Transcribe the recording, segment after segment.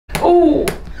Ooh.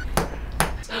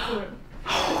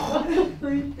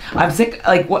 I'm sick.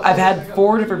 Like, I've had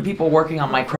 4 different people working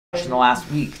on my crotch in the last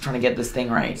week trying to get this thing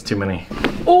right. It's too many.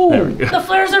 Oh, the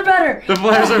flares are better. The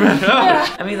flares are better.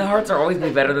 Yeah. I mean, the hearts are always be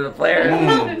better than the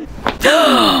flares.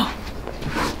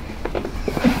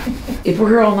 If we're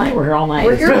here all night, we're here all night.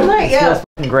 We're here all night, yeah. It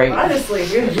feels great. Honestly,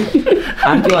 dude.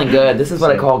 I'm feeling good. This is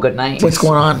what I call a good night. What's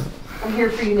going on? I'm here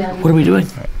for you now. What are we doing?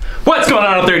 What's going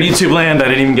on out there in YouTube land? I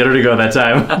didn't even get her to go that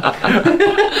time.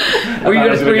 Were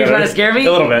you trying to scare me?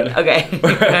 A little bit. Okay.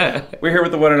 We're here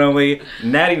with the one and only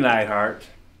Neidhart,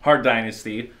 Hart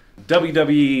Dynasty,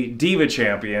 WWE Diva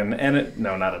Champion, and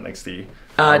no, not NXT.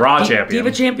 Raw Champion.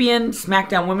 Diva Champion,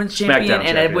 SmackDown Women's Champion,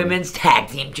 and a Women's Tag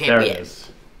Team Champion. There it is.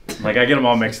 Like, I get them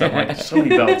all mixed up. Like, so many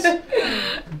belts.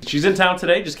 She's in town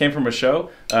today, just came from a show.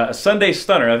 A Sunday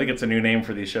Stunner, I think it's a new name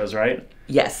for these shows, right?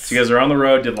 Yes. So you guys are on the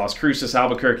road, did Las Cruces,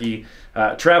 Albuquerque,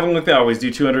 traveling like they always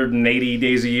do, 280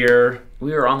 days a year.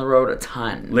 We were on the road a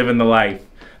ton. Living the life.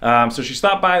 So she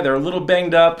stopped by, they're a little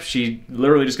banged up. She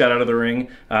literally just got out of the ring.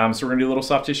 So we're gonna do a little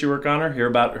soft tissue work on her, hear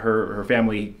about her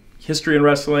family history in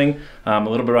wrestling, a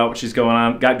little bit about what she's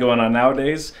got going on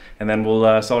nowadays, and then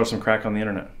we'll sell her some crack on the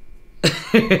internet.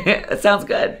 That sounds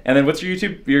good. And then what's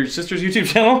your sister's YouTube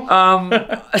channel?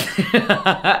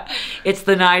 It's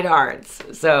the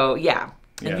Neidharts. So yeah.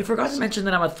 And yes. You forgot to mention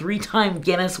that I'm a 3-time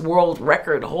Guinness World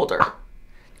Record holder.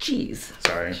 Jeez.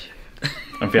 Sorry.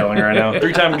 I'm failing right now.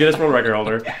 3-time Guinness World Record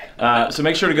holder. So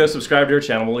make sure to go subscribe to her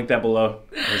channel. We'll link that below.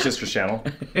 Her sister's channel.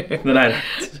 The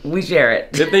Neidharts. We share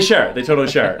it. They share it. They totally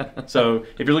share it. So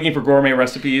if you're looking for gourmet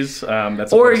recipes,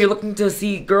 that's or you're looking to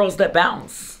see girls that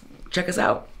bounce, check us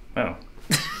out. Oh,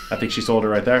 I think she sold it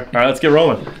right there. All right, let's get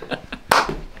rolling.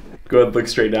 Go ahead and look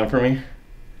straight down for me.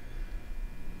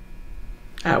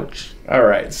 Ouch. All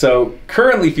right, so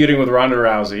currently feuding with Ronda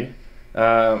Rousey.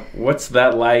 What's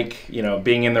that like, you know,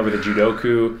 being in there with a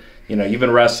judoku? You know, you've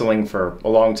been wrestling for a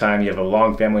long time. You have a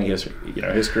long family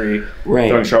history, right.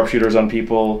 Throwing sharpshooters on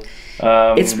people.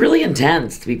 It's really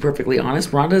intense, to be perfectly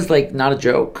honest. Ronda's like not a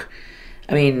joke.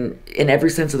 I mean, in every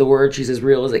sense of the word, she's as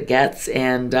real as it gets,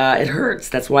 and it hurts.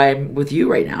 That's why I'm with you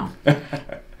right now. So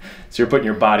you're putting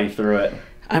your body through it.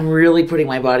 I'm really putting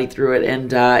my body through it,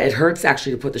 and it hurts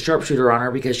actually to put the sharpshooter on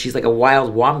her because she's like a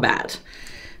wild wombat.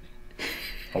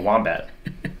 A wombat?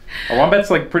 A wombat's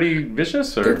like pretty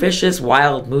vicious? Or? They're vicious,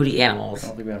 wild, moody animals. I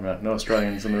don't think we have no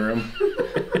Australians in the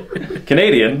room.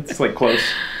 Canadian, it's like close.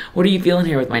 What are you feeling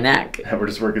here with my neck? We're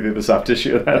just working through the soft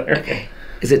tissue of that area. Okay.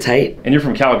 Is it tight? And you're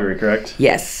from Calgary, correct?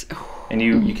 Yes. And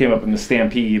you came up in the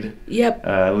Stampede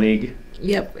league.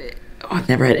 Yep. Oh, I've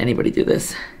never had anybody do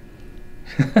this.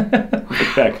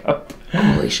 Back up.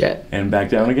 Holy shit. And back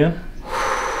down again.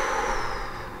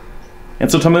 And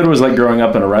so tell me what it was like growing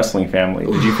up in a wrestling family.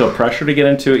 Did you feel pressure to get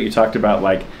into it? You talked about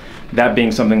like that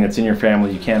being something that's in your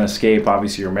family you can't escape.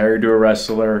 Obviously you're married to a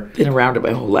wrestler. Been around it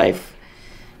my whole life.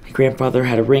 My grandfather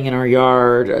had a ring in our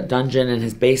yard, a dungeon in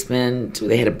his basement.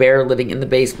 They had a bear living in the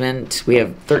basement. We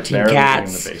have 13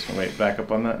 cats. Living in the basement. Wait, back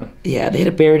up on that. Yeah, they had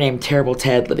a bear named Terrible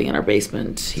Ted living in our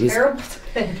basement. He was Terrible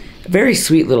Ted. A very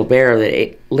sweet little bear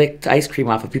that licked ice cream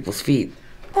off of people's feet.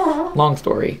 Aww. Long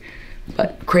story.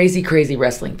 But crazy, crazy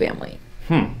wrestling family.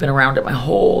 Been around it my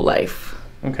whole life.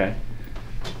 Okay.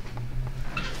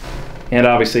 And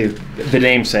obviously the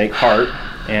namesake, Hart,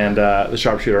 and the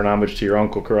sharpshooter in homage to your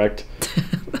uncle, correct?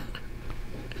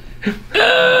 You're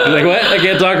like, what? I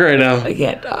can't talk right now. I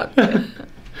can't talk.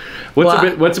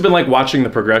 What's it been like watching the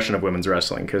progression of women's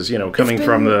wrestling? Because, you know, coming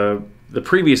from the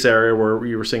previous era where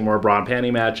you were seeing more bra and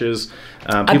panty matches.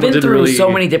 I've been through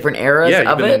so many different eras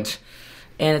of it.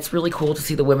 And it's really cool to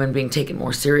see the women being taken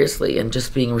more seriously and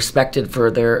just being respected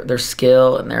for their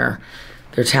skill and their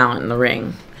talent in the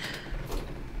ring.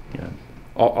 Yeah.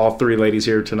 All 3 ladies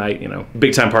here tonight, you know,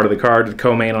 big time part of the card.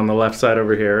 Co-main on the left side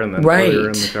over here, and then earlier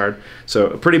in the card. So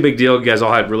a pretty big deal. You guys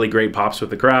all had really great pops with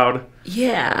the crowd.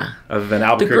 Yeah. Other than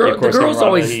Albuquerque, of course, the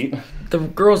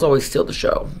girls always steal the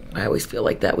show. I always feel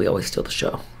like that. We always steal the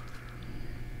show.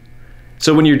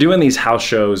 So when you're doing these house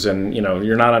shows and, you know,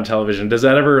 you're not on television, does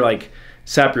that ever like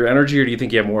sap your energy, or do you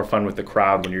think you have more fun with the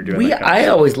crowd when you're doing that kind of I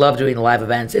stuff? always love doing the live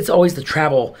events. It's always the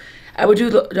travel. I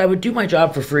would do my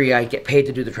job for free. I get paid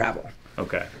to do the travel.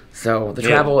 Okay. So the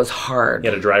travel is hard.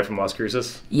 You had to drive from Las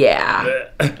Cruces? Yeah.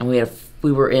 And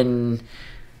we were in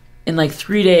like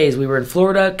 3 days. We were in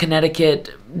Florida, Connecticut,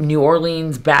 New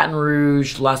Orleans, Baton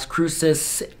Rouge, Las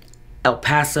Cruces, El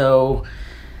Paso,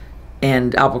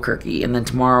 and Albuquerque. And then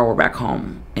tomorrow we're back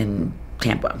home in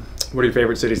Tampa. What are your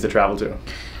favorite cities to travel to?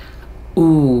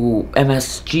 Ooh,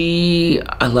 MSG.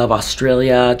 I love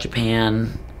Australia,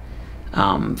 Japan.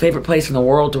 Favorite place in the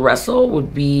world to wrestle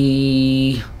would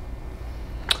be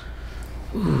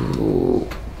Ooh,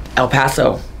 El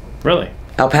Paso. Really?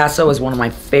 El Paso is one of my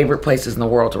favorite places in the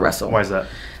world to wrestle. Why is that?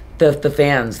 The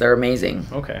fans, they're amazing.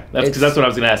 Okay, that's what I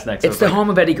was going to ask next. It's the home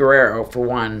of Eddie Guerrero, for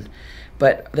one.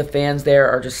 But the fans there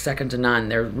are just second to none.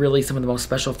 They're really some of the most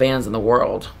special fans in the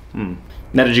world.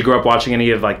 Now, did you grow up watching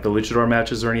any of like the luchador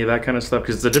matches or any of that kind of stuff?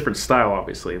 Because it's a different style,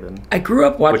 obviously, than I grew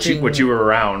up watching what you were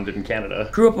around in Canada.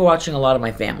 Grew up watching a lot of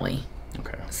my family.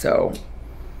 Okay. So,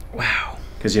 wow.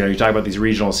 Because you talk about these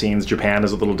regional scenes. Japan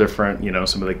is a little different.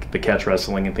 Some of the catch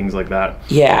wrestling and things like that.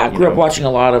 Yeah, I grew up watching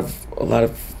a lot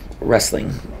of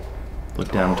wrestling.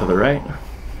 Look down to the right.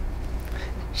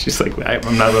 She's like,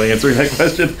 I'm not really answering that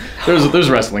question. There's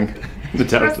wrestling. The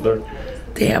down to the.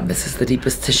 Damn, this is the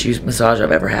deepest tissue massage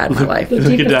I've ever had in my life.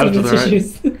 Look down to the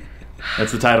right.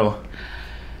 That's the title.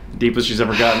 Deepest she's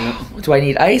ever gotten. Do I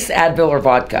need ice, Advil, or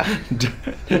vodka?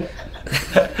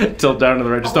 Tilt down to the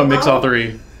right. Just don't mix all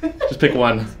three. Just pick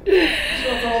one.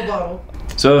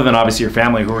 So other than obviously your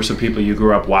family, who were some people you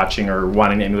grew up watching or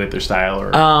wanting to emulate their style?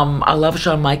 Or I love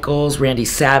Shawn Michaels, Randy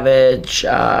Savage,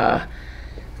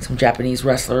 some Japanese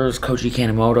wrestlers, Koji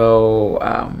Kanemoto.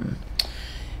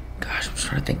 Gosh, I'm just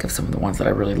trying to think of some of the ones that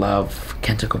I really love.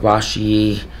 Kenta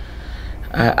Kobashi.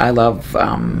 I love.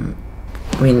 I'm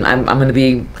going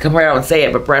to come right out and say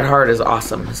it, but Bret Hart is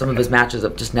awesome. Some of his matches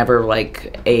have just never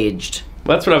aged.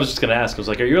 Well, that's what I was just going to ask. I was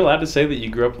like, are you allowed to say that you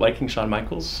grew up liking Shawn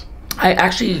Michaels?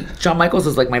 Shawn Michaels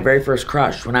was my very first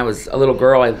crush. When I was a little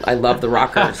girl, I loved the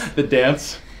Rockers. The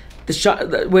dance?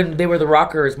 When they were the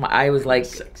Rockers, I was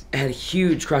had a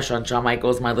huge crush on Shawn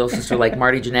Michaels. My little sister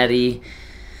Marty Jannetty.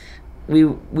 We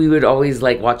would always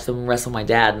watch them wrestle my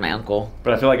dad and my uncle.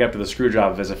 But I feel like after the screw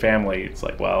job as a family, it's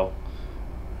well,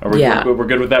 we're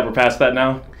good with that? We're past that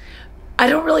now? I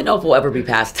don't really know if we'll ever be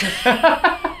past.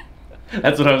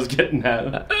 That's what I was getting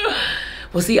at.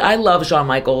 Well, see, I love Shawn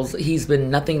Michaels. He's been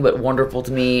nothing but wonderful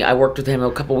to me. I worked with him a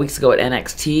couple weeks ago at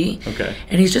NXT. Okay.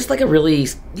 And he's just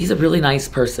he's a really nice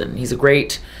person. He's a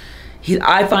great,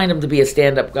 I find him to be a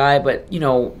stand-up guy, but,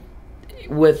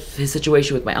 with his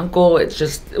situation with my uncle, it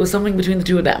was something between the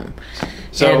two of them.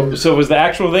 So was the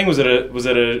actual thing, was it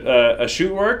a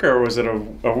shoot work or was it a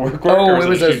work? Oh, it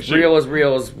was as real as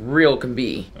real can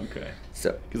be. Okay.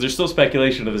 So, because there's still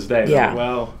speculation to this day. Yeah.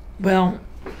 Well,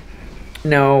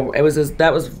 no,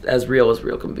 that was as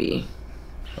real can be.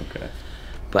 Okay.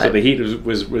 But so the heat was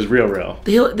real.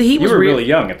 The heat was real. You were really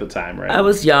young at the time, right? I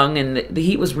was young, and the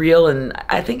heat was real, and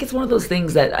I think it's one of those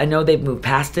things that I know they've moved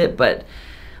past it, but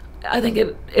I think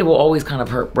it will always kind of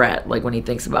hurt Brett. When he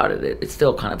thinks about it, it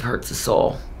still kind of hurts his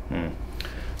soul.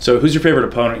 So who's your favorite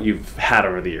opponent you've had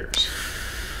over the years?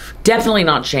 Definitely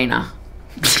not Shayna.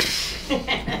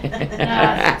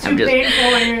 Too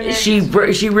painful.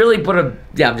 She really put a.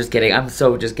 Yeah, I'm just kidding. I'm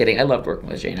so just kidding. I loved working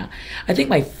with Shayna. I think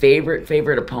my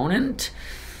favorite opponent.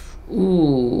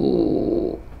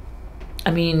 Ooh,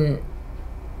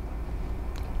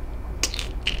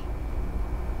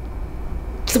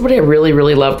 somebody I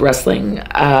really loved wrestling.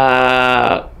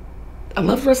 I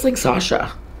loved wrestling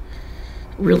Sasha.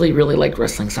 Really liked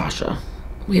wrestling Sasha.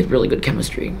 We had really good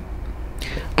chemistry.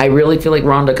 I really feel like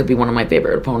Ronda could be one of my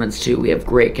favorite opponents too. We have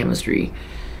great chemistry.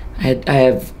 I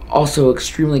have also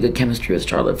extremely good chemistry with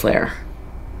Charlotte Flair.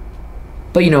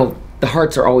 But the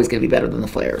Harts are always going to be better than the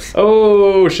Flairs.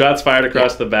 Oh, shots fired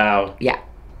across the bow. Yeah.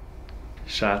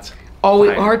 Shots.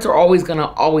 Always, Harts are always going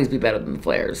to be better than the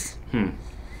Flairs.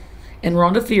 And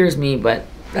Ronda fears me, but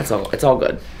that's all. It's all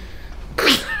good.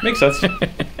 Makes sense.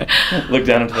 Look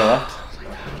down and to the left.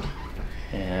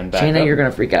 And back Shayna, up. you're going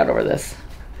to freak out over this.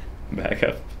 Back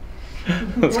up.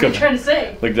 What are you trying to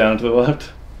say? Look down to the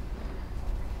left.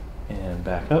 And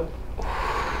back up.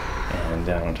 And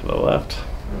down to the left.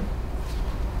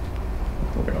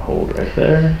 We're going to hold right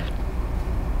there.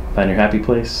 Find your happy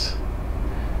place.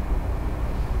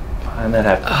 Find that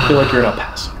happy. I feel like you're in El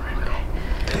Paso right now.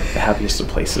 The happiest of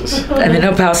places. I'm in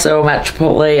El Paso. I'm at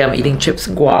Chipotle. I'm eating chips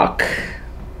and guac.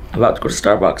 I'm about to go to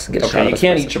Starbucks and get a shot of Okay, you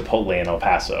can't espresso. eat Chipotle in El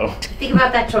Paso. Think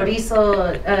about that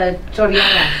chorizo,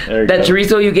 choriana. There you That go.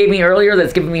 chorizo you gave me earlier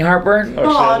that's giving me heartburn?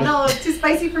 Oh, shit. no, it's too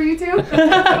spicy for you too?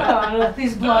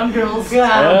 These blonde girls.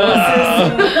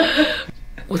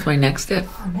 What's my next step?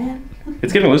 Oh, man.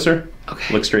 It's getting looser.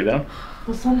 Okay. Look straight down.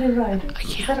 The Sunday ride. I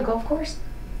Is can't. that a golf course?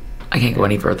 I can't go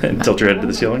any further than And that. tilt your head to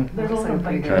the ceiling. They're Looks going like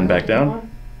pretty to good. And then back down.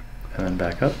 And then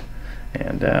back up.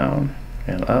 And down.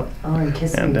 And up. Oh, and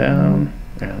kiss And me. down.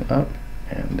 And up.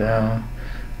 And down.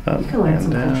 Up. You can learn and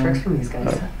some cool down. tricks from these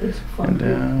guys. Up. It's fun. And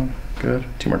down. Good.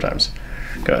 2 more times.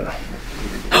 Good.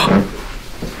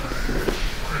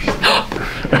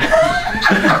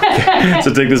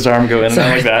 So take this arm, go in and out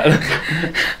like that.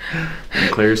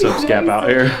 And clear yourself, scap out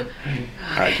here.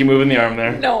 All right, keep moving the arm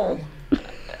there. No.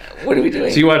 What are we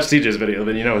doing? So you watch CJ's video,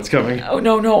 then you know what's coming. Oh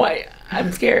no,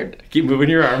 I'm scared. Keep moving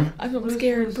your arm. I'm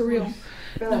scared for real.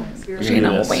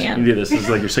 Shayna, hold my hand. You do this. This is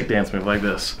like your sick dance move, like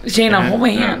this. Shayna, hold my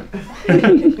hand.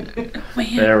 Hold my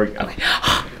hand. There we go. Okay.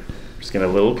 Just get a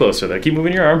little closer there. Keep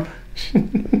moving your arm.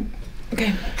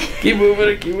 Okay. Keep moving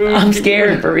it. Keep moving. I'm keep scared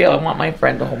moving. for real. I want my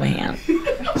friend to hold my hand.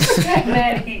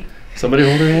 Maddie. Somebody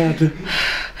hold her hand.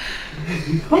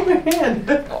 Hold her hand.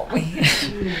 Oh my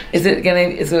hand. Is it gonna?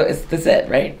 Is this it?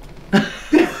 Right?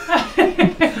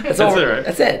 That's That's it, right?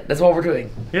 That's it. That's what we're doing.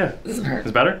 Yeah. Doesn't hurt.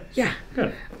 It's better? Yeah.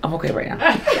 Good. I'm okay right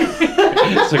now.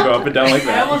 So go up and down like I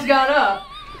that. almost got up.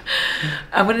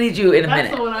 I'm gonna need you in a That's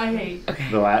minute. the one I hate. Okay.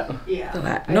 The lat. Yeah. The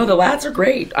lat. No, the lats are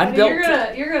great. I'm And built.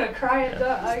 you're gonna cry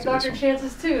at Dr.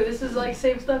 Chance's too. This is like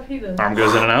same stuff he does. Arm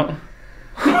goes in and out.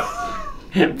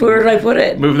 Where did I put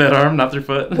it? Move that arm, not their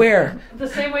foot. Where? The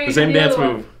same way you The same do dance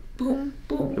other move. Boom,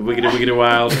 boom. The wiggity wiggity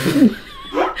wild. one.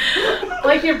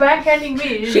 Like you're backhanding me.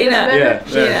 It's just Shayna. better. Yeah.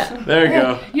 Shayna. There you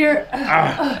go. You're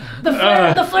Ah.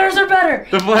 the flares are better.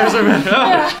 The flares are better.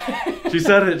 Oh, she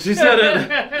said it. She said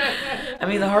it. I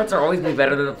mean, the hearts are always be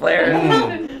better than the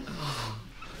flares.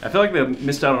 I feel like they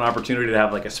missed out on an opportunity to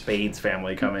have like a Spades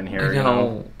family come in here. I You know?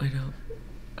 know. I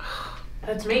know.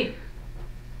 That's me.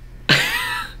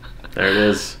 There it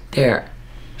is. There.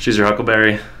 She's your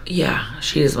Huckleberry. Yeah,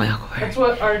 she is my Huckleberry. That's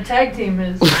what our tag team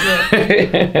is.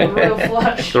 The royal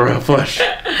flush. The royal flush.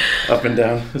 Up and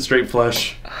down. The straight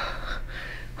flush.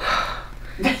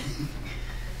 Not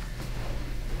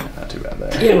too bad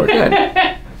there. Yeah, we're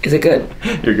good. Is it good?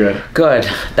 You're good. Good.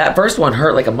 That first one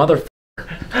hurt like a motherfucker.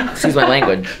 Excuse my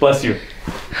language. Bless you.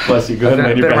 Bless you. Go ahead and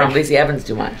lay I've your been around back. Lacey Evans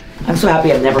too much. I'm so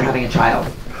happy I'm never having a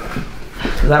child.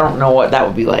 Because I don't know what that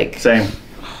would be like. Same.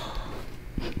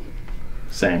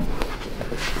 Same.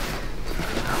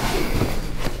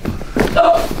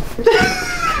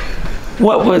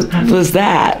 What was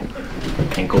that?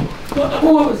 Ankle. What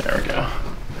was There we go.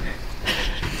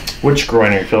 Which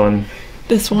groin are you feeling?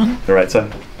 this one? The right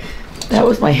side? That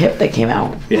was my hip that came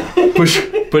out. Yeah.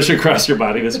 Push across your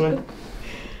body this way.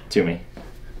 To me.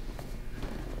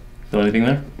 Feel anything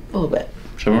there? A little bit.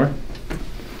 Show me more.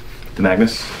 The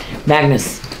Magnus.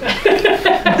 Magnus.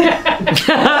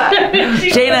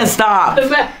 Shayna, stop. The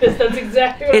Magnus, that's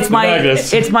exactly what It's my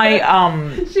Magnus. it's my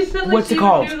She said, like, what's she it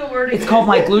called? knew the word It's again. called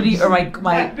my gluteus or my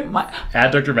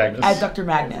Adductor Magnus. adductor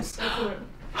magnus.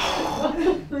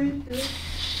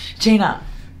 Shayna.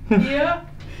 Yeah.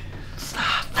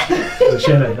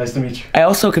 Shannon, nice to meet you. I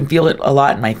also can feel it a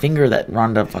lot in my finger that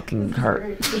Rhonda fucking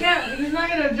hurt. Yeah, he's not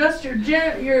gonna adjust your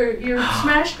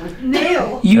smashed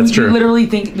nail. You That's true. literally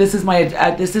think this is my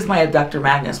adductor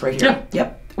magnus right here. Yeah.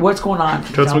 Yep. What's going on?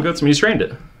 Totes and goats. You strained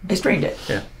it. I strained it.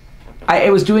 Yeah.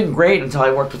 It was doing great until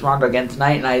I worked with Rhonda again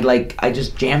tonight, and I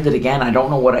just jammed it again. I don't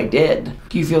know what I did.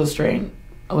 Do you feel the strain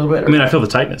a little bit? I mean, I feel the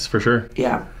tightness for sure.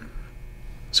 Yeah.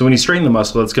 So when you strain the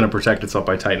muscle, it's going to protect itself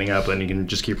by tightening up, and you can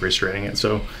just keep restraining it.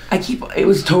 So It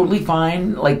was totally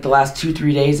fine. Like the last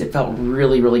 2-3 days, it felt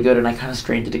really, really good, and I kind of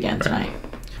strained it again tonight.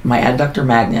 My adductor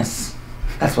magnus.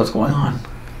 That's what's going on.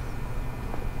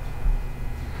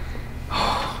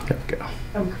 there we go.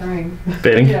 I'm crying.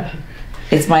 Fading. Yeah.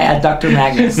 It's my adductor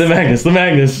magnus. The Magnus. The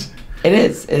Magnus. It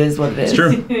is. It is what it is. It's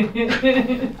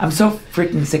true. I'm so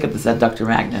freaking sick of this adductor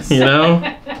magnus. You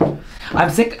know. I'm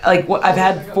sick. Like I've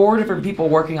had 4 different people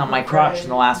working on my crotch in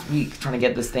the last week trying to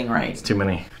get this thing right. Too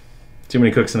many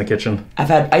cooks in the kitchen. I've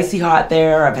had icy hot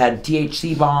there. I've had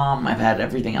THC bomb. I've had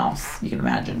everything else you can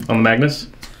imagine. On the Magnus.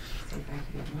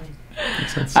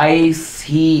 Ice,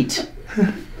 heat.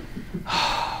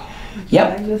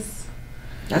 Yep, Magnus.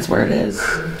 that's where it is.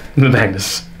 The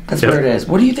Magnus. That's Yep. where it is.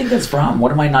 What do you think that's from?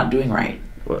 What am I not doing right?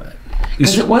 What?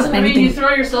 Because it wasn't I mean, anything. you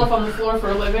throw yourself on the floor for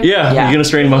a living. Yeah, Yeah. you're gonna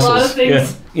strain A lot muscles. of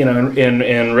things. Yeah. You know,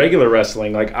 in regular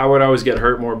wrestling, like I would always get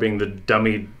hurt more being the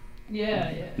dummy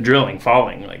Yeah. drilling,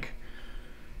 falling, like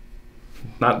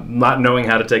not knowing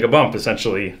how to take a bump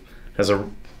essentially as a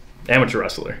amateur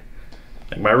wrestler.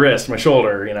 Like my wrist, my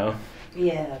shoulder, you know,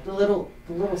 Yeah, the little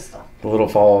stuff. the little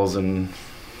falls and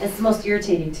It's the most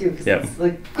irritating too, because Yeah. it's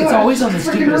like It's always on the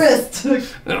freaking stupidest.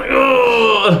 wrist. I'm like,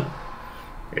 oh!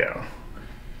 Yeah.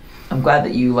 I'm glad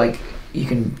that you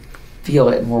can feel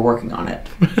it and we're working on it.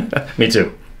 Me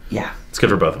too. Yeah. It's good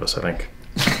for both of us, I think.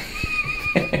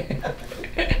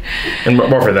 And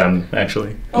more for them,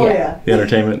 actually. Oh Yeah. yeah, The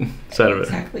entertainment side of it.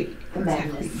 Exactly. the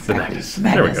madness. The Magnus. The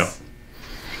There we go.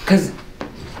 Because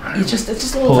it's just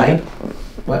a little Pull tight. again.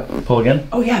 What? Pull again.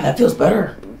 Oh yeah, that feels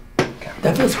better.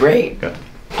 That feels great. Good.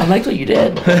 I liked what you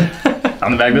did.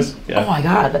 On the Magnus? Oh Yeah. my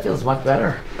god, that feels much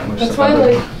better. That's why,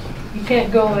 like, you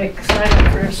can't go, like, sign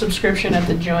up for a subscription at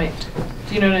the joint.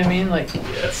 Do you know what I mean? Like,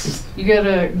 Yes. you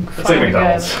gotta It's like find a guy.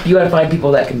 McDonald's. You gotta find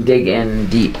people that can dig in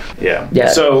deep. Yeah. Yeah.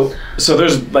 So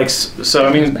there's like, so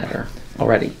I mean, Better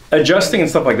already. adjusting and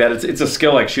stuff like that, it's a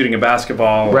skill like shooting a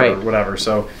basketball Right. or whatever.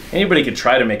 So anybody could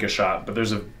try to make a shot, but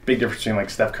there's a big difference between like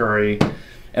Steph Curry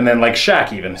and then like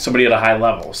Shaq, even somebody at a high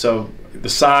level. So the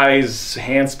size,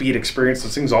 hand speed, experience,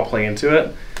 those things all play into it.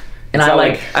 And It's I not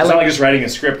like, it's not like just writing a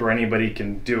script where anybody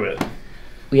can do it.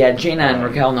 yeah, Jaina and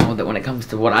Raquel know that when it comes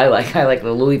to what I like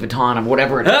the Louis Vuitton of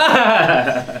whatever it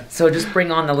is. So just bring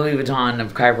on the Louis Vuitton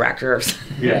of chiropractors.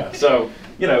 Yeah. So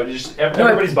just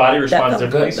everybody's body responds felt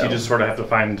differently. good, So you though. just sort of have to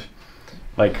find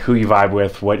like who you vibe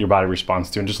with, what your body responds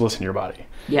to, and just listen to your body.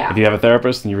 Yeah. If you have a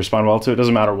therapist and you respond well to it,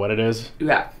 doesn't matter what it is.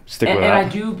 Yeah. Stick and, with and that. I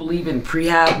do believe in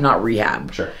prehab, not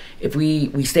rehab. Sure. If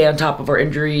we stay on top of our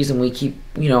injuries and we keep,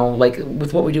 like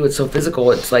with what we do, it's so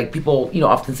physical. It's like people,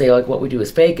 often say like what we do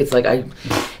is fake. It's like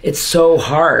it's so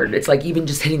hard. It's like even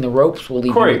just hitting the ropes will leave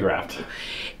you. Choreographed.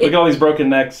 Look at all these broken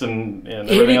necks and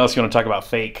everything else you want to talk about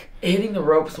fake. Hitting the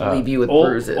ropes will leave you with old,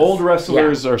 bruises. Old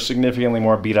wrestlers are significantly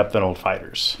more beat up than old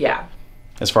fighters. Yeah.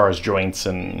 As far as joints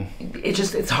and...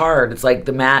 It's hard. It's like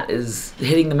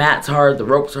hitting the mat's hard, the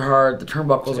ropes are hard, the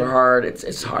turnbuckles are hard.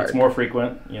 It's hard. It's more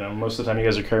frequent. Most of the time you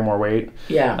guys are carrying more weight.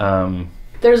 Yeah.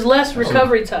 There's less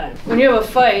recovery time. When you have a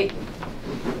fight,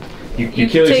 You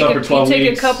kill yourself for 12 weeks. You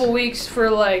take a couple weeks for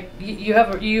like you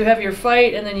have your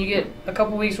fight, and then you get a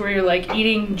couple weeks where you're like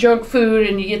eating junk food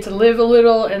and you get to live a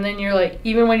little, and then you're like,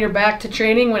 even when you're back to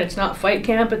training, when it's not fight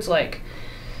camp, it's like,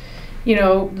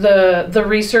 the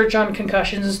research on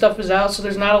concussions and stuff is out, so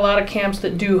there's not a lot of camps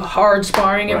that do hard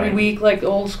sparring every Right. week like the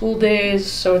old school days.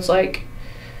 So it's like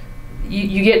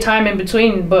you get time in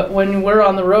between, but when we're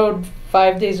on the road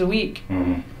 5 days a week,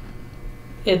 Mhm.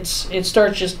 it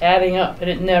starts just adding up, and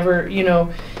it never,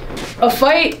 a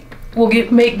fight will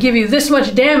give you this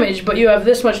much damage, but you have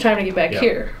this much time to get back Yeah.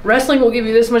 here. Wrestling will give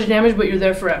you this much damage, but you're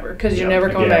there forever because you're never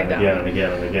coming back down. Again and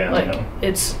again and again. Like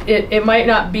it might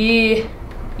not be,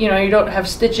 you don't have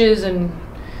stitches and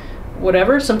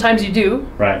whatever. Sometimes you do,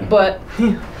 Right. but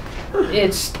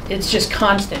it's just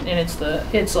constant, and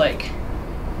it's like,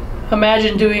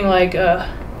 imagine doing like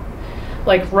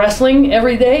wrestling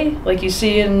every day, like you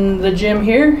see in the gym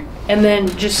here, and then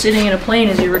just sitting in a plane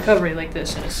as your recovery like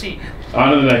this in a seat.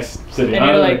 On to the next city. And On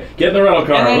you're to like- get in the rental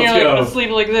car. And then Let's you're go. like asleep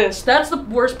like this. That's the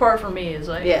worst part for me, is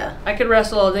like, Yeah. I could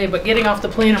wrestle all day, but getting off the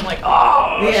plane, I'm like,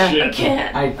 oh, Yeah. Shit. I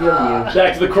can't. I feel you.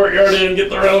 Back to the courtyard and get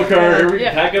the rental car. Here we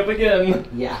Yeah. pack up again.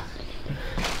 Yeah.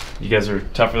 You guys are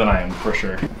tougher than I am, for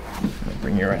sure.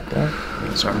 Bring you right there.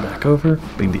 Bring this arm back over.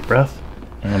 Big deep breath.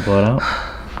 And blow it out.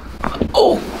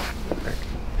 Oh.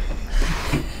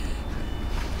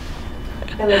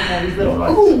 I like how these little.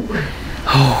 Ooh.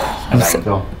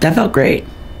 That felt great.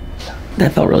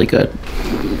 That felt really good.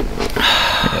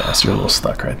 Yeah, so you're a little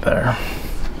stuck right there.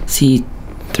 See,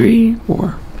 3,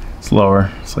 4, It's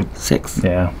lower. It's like, 6.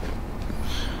 yeah.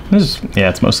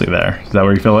 It's mostly there. Is that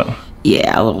where you feel it?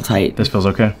 Yeah, a little tight. This feels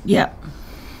okay? Yeah.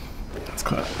 Let's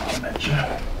go ahead and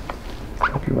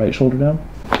drop your right shoulder down.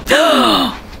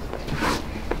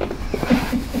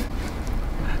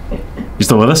 You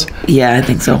still with us? Yeah, I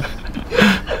think so.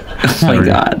 Oh my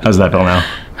god. How's that feel now?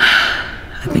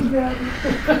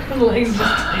 Legs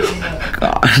just tightening up.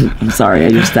 God. I'm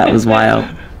sorry. That was wild.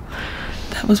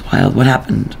 That was wild. What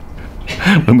happened?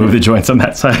 We'll move the joints on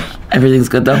that side. Everything's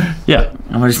good though? Yeah.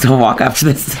 I'm gonna still walk after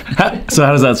this. So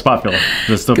how does that spot feel? Does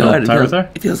it still feel Good. tight right there?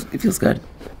 It feels good.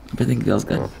 Everything feels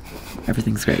good.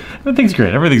 Everything's great. Everything's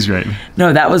great. Everything's great.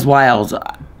 No, that was wild.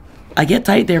 I get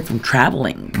tight there from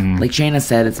traveling. Like Shayna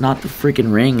said, it's not the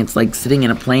freaking ring. It's like sitting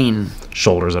in a plane.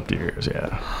 Shoulders up to your ears,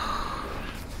 yeah.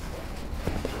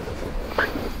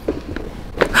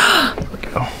 There we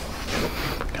go.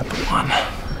 Got the one.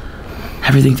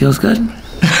 Everything feels good.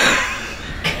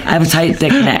 I have a tight,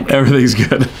 thick neck. Everything's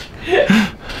good.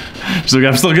 So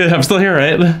I'm still good. I'm still here,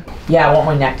 right? Yeah, I want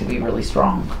my neck to be really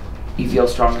strong. You feel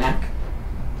strong neck?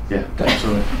 Yeah,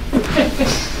 absolutely.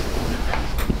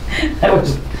 That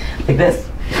was like this.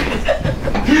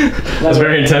 That's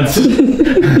very intense.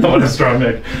 I want a strong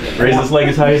neck. Raise this leg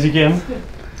as high as you can.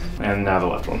 And now the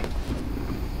left one.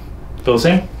 Feel the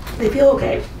same? They feel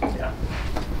okay. Yeah.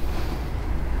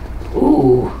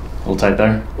 Ooh. A little tight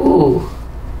there. Ooh.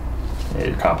 Yeah,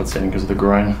 you're compensating because of the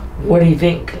groin. What do you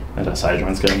think? And that side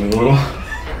joint's gonna move a little.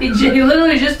 He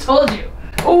literally just told you.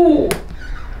 Ooh.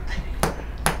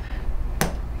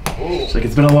 It's like,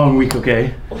 it's been a long week,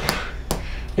 okay?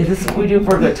 Is this what we do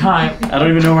for a good time? I don't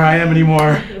even know where I am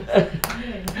anymore.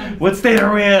 What state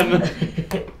are we in?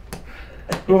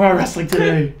 Who am I wrestling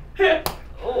today? Does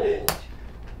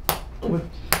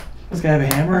this guy have a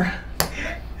hammer?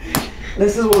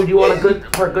 This is what you want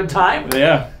for a good time?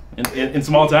 Yeah, in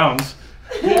small towns,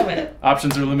 Damn it.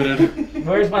 options are limited.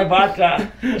 Where's my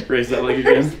vodka? Raise that leg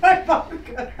again. My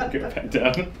vodka. Get back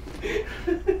down.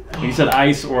 You said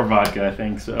ice or vodka, I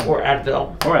think so. Or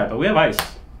Advil. All right, but we have ice.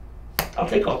 I'll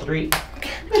take all three.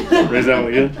 Raise that one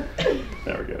again.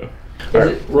 There we go. All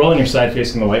right, roll on your side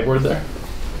facing the whiteboard there.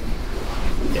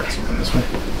 Yeah, let's come this way.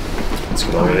 Let's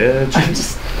go over the edge. I'm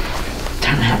just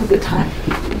trying to have a good time.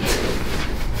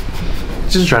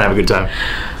 Just trying to have a good time.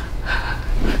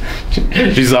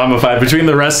 She's zombified between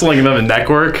the wrestling and then the neck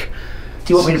work.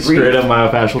 Do you want me to breathe? Straight up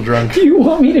myofascial drunk. Do you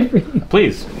want me to breathe?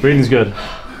 Please, breathing's good.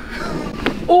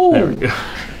 Oh, There we go.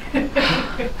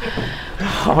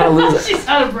 I'm gonna lose it. She's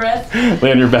out of breath.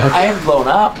 Lay on your back. I am blown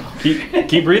up.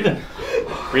 Keep breathing.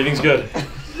 Breathing's good.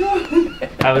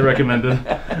 Highly recommended.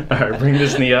 All right, bring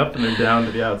this knee up and then down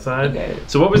to the outside. Okay.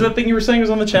 So what was that thing you were saying was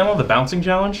on the channel? The bouncing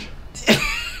challenge?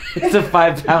 It's a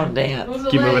 5-pound dance.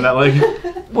 Keep moving that leg.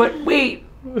 What? Wait.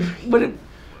 What?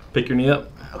 Pick your knee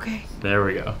up. Okay. There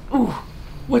we go. Ooh.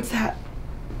 What's that?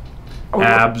 Oh,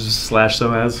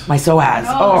 Abs/psoas. my psoas.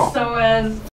 Oh,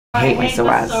 psoas. I hate my the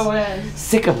psoas. psoas.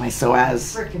 Sick of my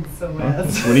psoas. Freaking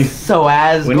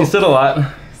so-ass. When you Psoas. sit a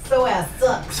lot, So-ass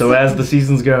sucks. so as the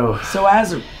seasons go,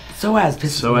 Psoas pisses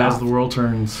so me as off. the world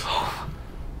turns,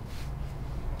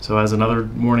 so as another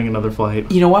morning, another flight.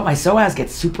 You know what? My psoas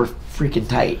gets super freaking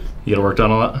tight. You get it worked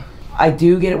on a lot? I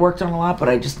do get it worked on a lot, but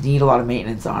I just need a lot of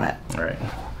maintenance on it. All right.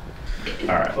 All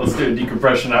right, let's do a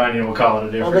decompression now and we'll call it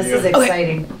a day Well, for this you. is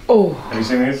exciting. Oh, Have you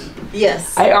seen these?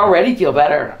 Yes. I already feel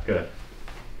better. Good.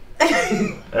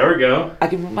 There we go. I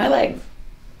can move my legs.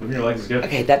 Moving your legs is good.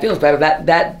 Okay, that feels better. That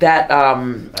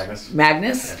Magnus.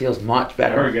 Magnus feels much There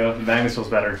we better. go. The Magnus feels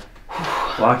better.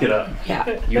 Lock it up. Yeah.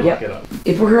 You Yep. lock it up.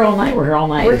 If we're here all night, we're here all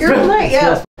night. We're here all night, It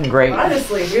yeah. feels fucking great.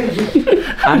 Honestly, dude.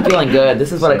 I'm feeling good.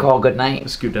 This is what I call a good night.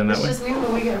 Scoot down that It's way. just me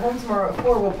when we get home tomorrow at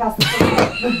 4, we'll pass the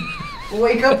phone. We'll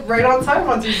wake up right on time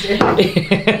on Tuesday.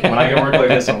 When I get work like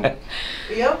this, I'm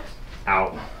Yep.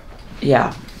 out.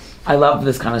 Yeah. I love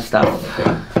this kind of stuff.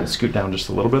 Okay. Scoot down just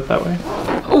a little bit that way.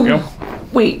 Ooh. Go.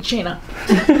 Wait, Shayna.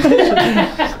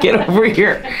 Get over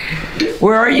here.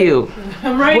 Where are you?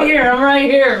 I'm right here. I'm right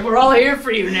here. We're all here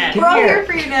for you, Nat. We're all here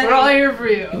for you, Natty. We're all here for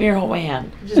you. Come here, hold my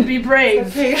hand. Just be brave.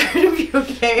 Okay, you're gonna be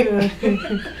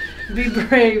okay. Be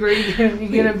brave. Are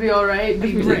you gonna be all right? Be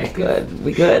Everything's brave. good.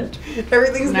 We good.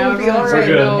 Everything's Now gonna be everyone's alright.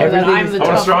 We're good. know that I'm Everything's- the I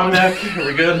want a tough strong one. neck. Are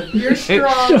we good? You're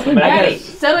strong. Maddie,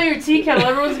 settle your tea kettle.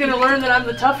 Everyone's gonna learn that I'm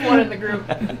the tough one in the group.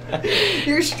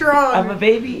 You're strong. I'm a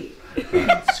baby.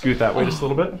 Scoot that way just a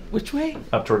little bit. Which way?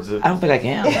 Up towards the. I don't think I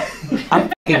can. I'm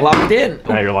fucking locked in.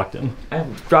 Now you're locked in.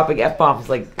 I'm dropping F-bombs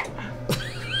like...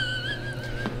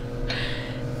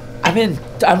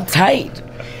 I'm tight.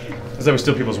 Because I would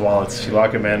steal people's wallets. You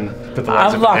lock them in, put the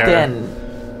legs I'm up locked there, in.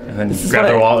 and then This you is grab what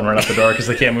their I- wallet and run out the door because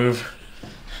they can't move.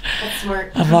 That's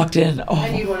smart. I'm locked in. I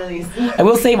need Oh, one of these. I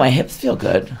will say my hips feel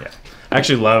good. Yeah. I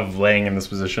actually love laying in this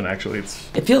position. Actually, it's.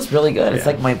 It feels really good. It's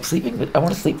Yeah. like my sleeping, but I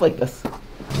want to sleep like this.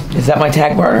 Is that my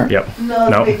tag partner? Yep. No.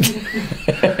 Nope.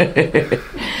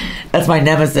 That's my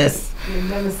nemesis. Your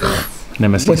nemesis.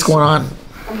 Nemesis. What's going on?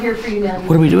 I'm here for you, Natty.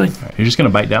 What are we doing? All right, you're just gonna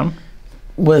bite down.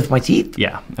 With my teeth?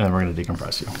 Yeah, and then we're gonna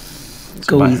decompress you.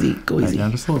 Go bite- easy. Go Bite easy.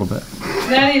 down just a little bit.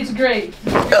 Natty, it's great.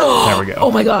 Oh, There we go.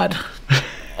 Oh my god.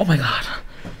 Oh my god.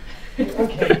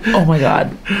 Oh my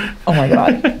god. Oh my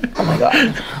god. Oh my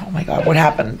god. Oh my god. What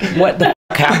happened? What the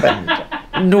f-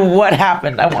 happened? No, what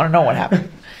happened? I want to know what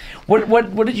happened.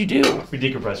 What did you do? We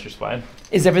decompressed your spine.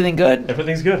 Is everything good?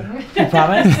 Everything's good. You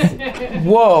promise?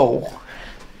 Whoa.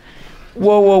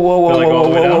 Whoa, whoa, whoa, whoa, Feel like whoa, all the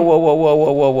way whoa, down? whoa, whoa, whoa,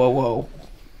 whoa, whoa, whoa, whoa.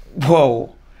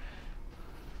 Whoa.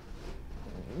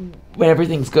 But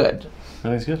everything's good.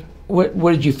 Everything's good.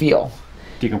 What did you feel?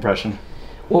 Decompression.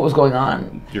 What was going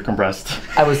on? You're compressed.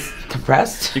 I was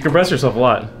compressed. You compress yourself a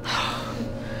lot.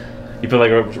 You feel like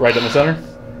you're right in the center?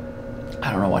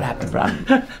 I don't know what happened,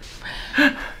 but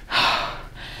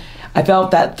I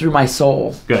felt that through my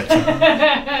soul. Good.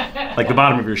 Like the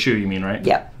bottom of your shoe, you mean, right?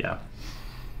 Yeah. Yeah.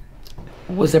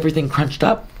 Was everything crunched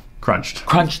up? Crunched.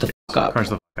 Crunched the f up. Crunch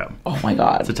the f up. Oh my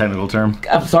god. It's a technical term.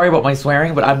 I'm sorry about my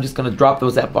swearing, but I'm just gonna drop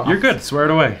those F-bombs. You're good. Swear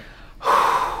it away.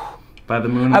 By the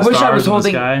moon and I the wish I was stars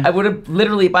and the holding. sky. I would have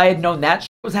literally, if I had known that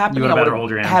was happening, You I would've had would her hold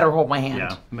your hand. had her hold my hand.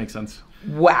 Yeah, makes sense.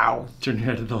 Wow. Turn your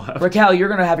head to the left. Raquel, you're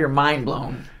gonna have your mind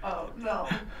blown. Oh, no.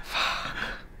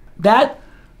 That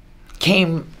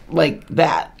came like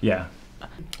that. Yeah.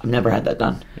 I've never had that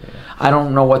done. I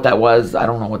don't know what that was. I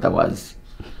don't know what that was.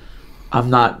 I'm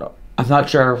not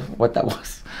sure what that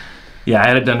was. Yeah, I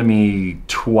had it done to me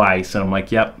twice, and I'm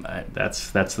like, yep, that's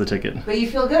the ticket. But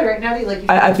you feel good right now? Like you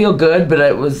I feel good, but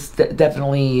it was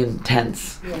definitely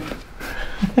intense. Yeah.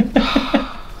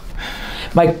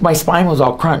 My spine was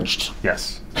all crunched,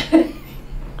 Yes. and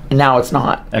now it's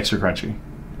not. Extra crunchy.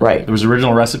 Right. It was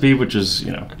original recipe, which is,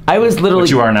 I was literally what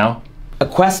you are now. a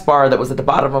Quest bar that was at the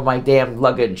bottom of my damn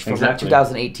luggage from Exactly.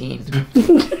 2018.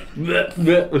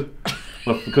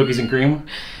 What, the cookies and cream?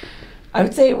 I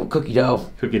would say cookie dough.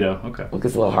 Cookie dough. Okay. Look,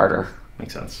 it's a little harder.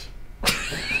 Makes sense.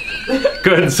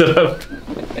 Go ahead and sit up.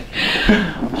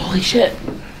 Holy shit.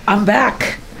 I'm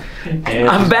back. And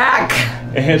I'm back.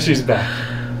 And she's back.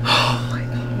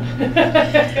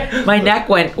 My neck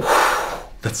went.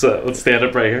 Let's stand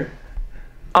up right here.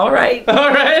 All right. All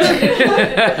right.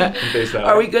 Face that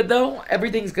Are way. we good though?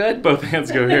 Everything's good? Both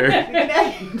hands go here.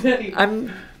 Natty.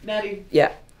 I'm. Natty.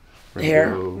 Yeah. Hair.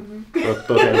 Go. Both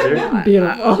hands here.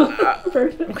 Beautiful.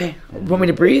 Perfect. Okay. Want me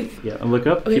to breathe? Yeah, and look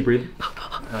up. Keep breathing.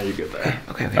 Oh, you're good there.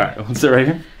 Okay. All right, let's sit right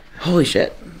here. Holy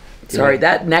shit. Sorry,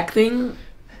 that neck thing.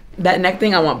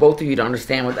 I want both of you to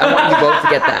understand. I want you both to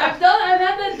get that. I've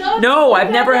had that done. No,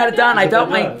 I've never had it done. I felt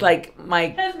my done? my.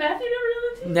 Has Matthew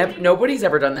never done that to you? Nobody's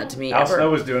ever done that to me Al ever. Snow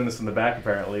was doing this in the back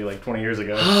apparently, like 20 years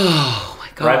ago. Oh my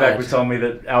god. Ryback was telling me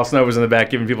that Al Snow was in the back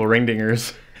giving people ring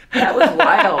dingers. That was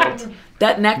wild.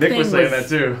 That neck Nick thing was saying that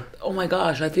too. Oh my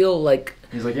gosh, I feel like.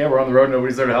 He's like, yeah, we're on the road.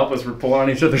 Nobody's there to help us. We're pulling on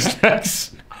each other's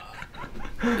necks.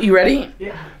 You ready?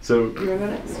 Yeah. So You're gonna go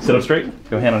next. sit up straight.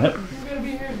 Go hand on hip. I'm gonna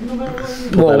be here no matter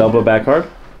what. Pull that elbow back hard.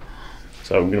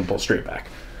 So I'm gonna pull straight back.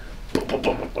 Pull, pull,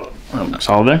 pull, pull, pull.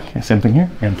 Solid there. Okay, same thing here.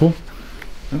 And pull.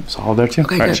 Solid there too.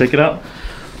 Okay, All right, good. shake it out.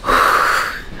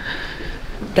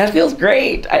 That feels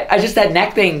great. I just that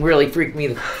neck thing really freaked me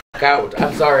the fuck out.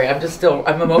 I'm sorry.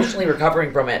 I'm emotionally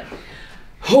recovering from it.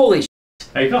 Holy.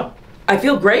 How you feel? I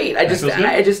feel great. feels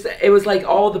good? It was like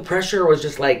all the pressure was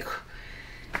just like.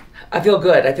 I feel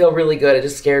good. I feel really good. It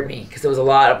just scared me because there was a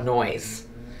lot of noise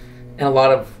and a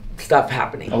lot of stuff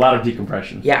happening. A lot of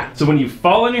decompression. Yeah. So when you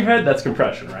fall on your head, that's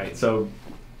compression, right? So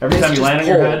every It's time you just land on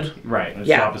your pulled. head, right, it's the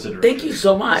Yeah. opposite direction. Thank you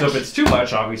so much. So if it's too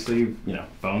much, obviously,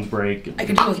 phones break. I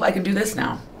can do this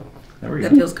now. There we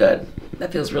That go. feels good.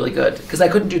 That feels really good because I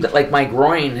couldn't do that. Like my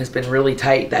groin has been really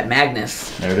tight. That Magnus.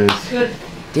 There it is. Good.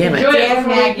 Damn Enjoy it. it before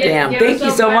we get- Damn. get Thank you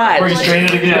ourselves so back. much. Before you strain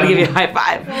it again. I'm gonna give you a high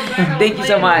five. Thank you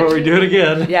so much. Before we do it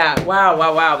again. Yeah.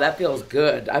 Wow. That feels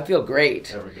good. I feel great.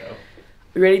 There we go.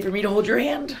 You ready for me to hold your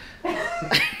hand?